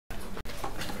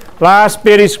Last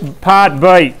bit is part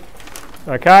B.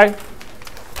 Okay?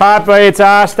 Part B, it's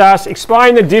asked us,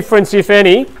 explain the difference, if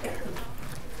any,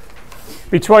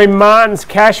 between Martin's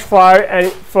cash flow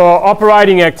for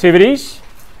operating activities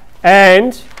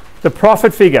and the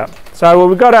profit figure. So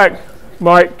we've got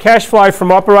my cash flow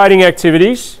from operating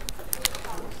activities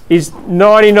is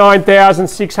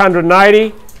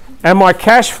 99,680, and my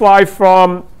cash flow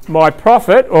from my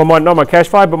profit, or not my cash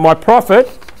flow, but my profit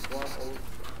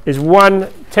is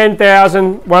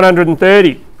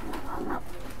 10,130.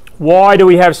 Why do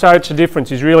we have such a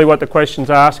difference is really what the question's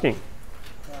asking.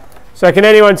 So can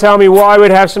anyone tell me why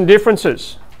we'd have some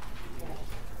differences?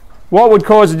 What would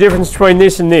cause the difference between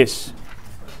this and this?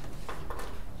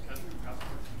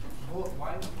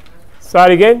 Say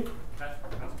it again.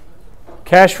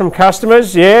 Cash from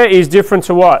customers, yeah, is different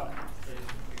to what?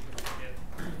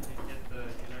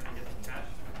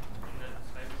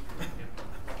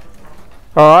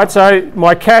 Alright, so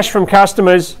my cash from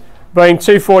customers being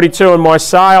 242 and my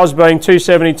sales being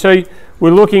 272,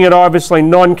 we're looking at obviously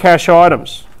non-cash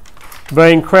items,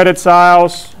 being credit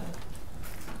sales.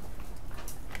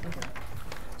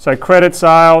 So credit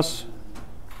sales.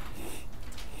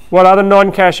 What other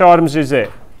non-cash items is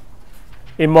there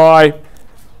in my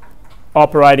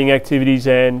operating activities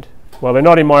and, well, they're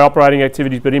not in my operating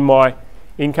activities, but in my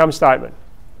income statement?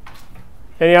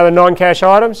 Any other non-cash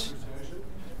items?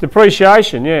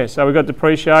 Depreciation, yeah. So we've got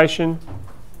depreciation.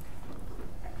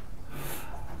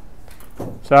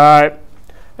 So,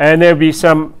 and there'll be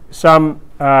some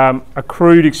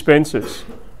accrued expenses.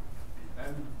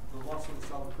 And the loss on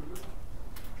sale equivalent?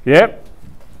 Yep.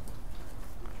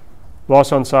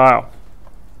 Loss on sale.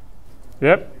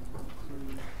 Yep.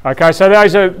 Okay, so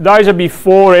those are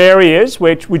before areas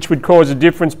which would cause a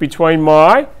difference between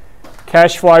my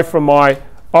cash flow from my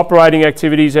operating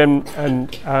activities and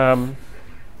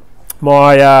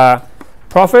my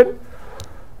profit.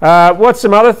 What's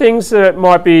some other things that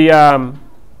might be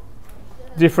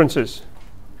differences?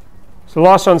 So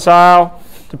loss on sale,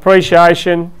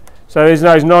 depreciation, so there's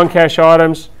those non-cash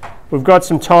items. We've got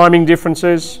some timing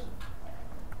differences.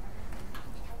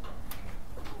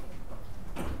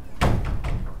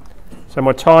 So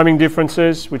my timing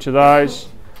differences, which are those,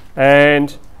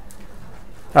 and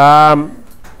the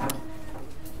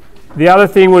other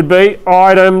thing would be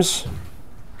items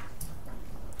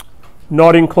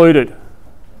not included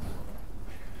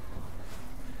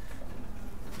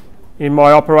in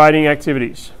my operating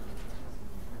activities.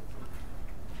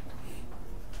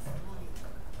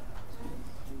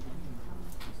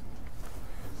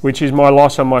 Which is my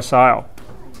loss on my sale.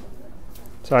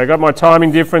 So I've got my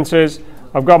timing differences,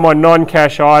 I've got my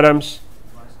non-cash items,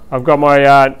 I've got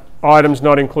my items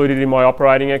not included in my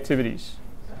operating activities.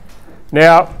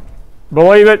 Now,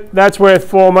 believe it, that's worth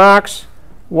 4 marks.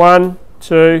 1,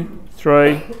 2,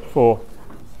 3, 4.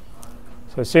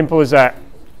 So simple as that.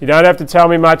 You don't have to tell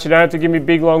me much, you don't have to give me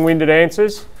big long-winded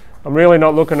answers. I'm really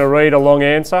not looking to read a long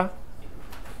answer.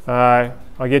 I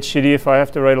get shitty if I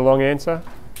have to read a long answer.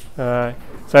 So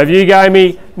if you gave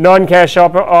me non-cash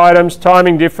items,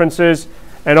 timing differences,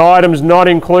 and items not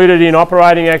included in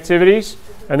operating activities,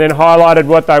 and then highlighted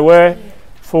what they were,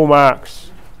 full marks.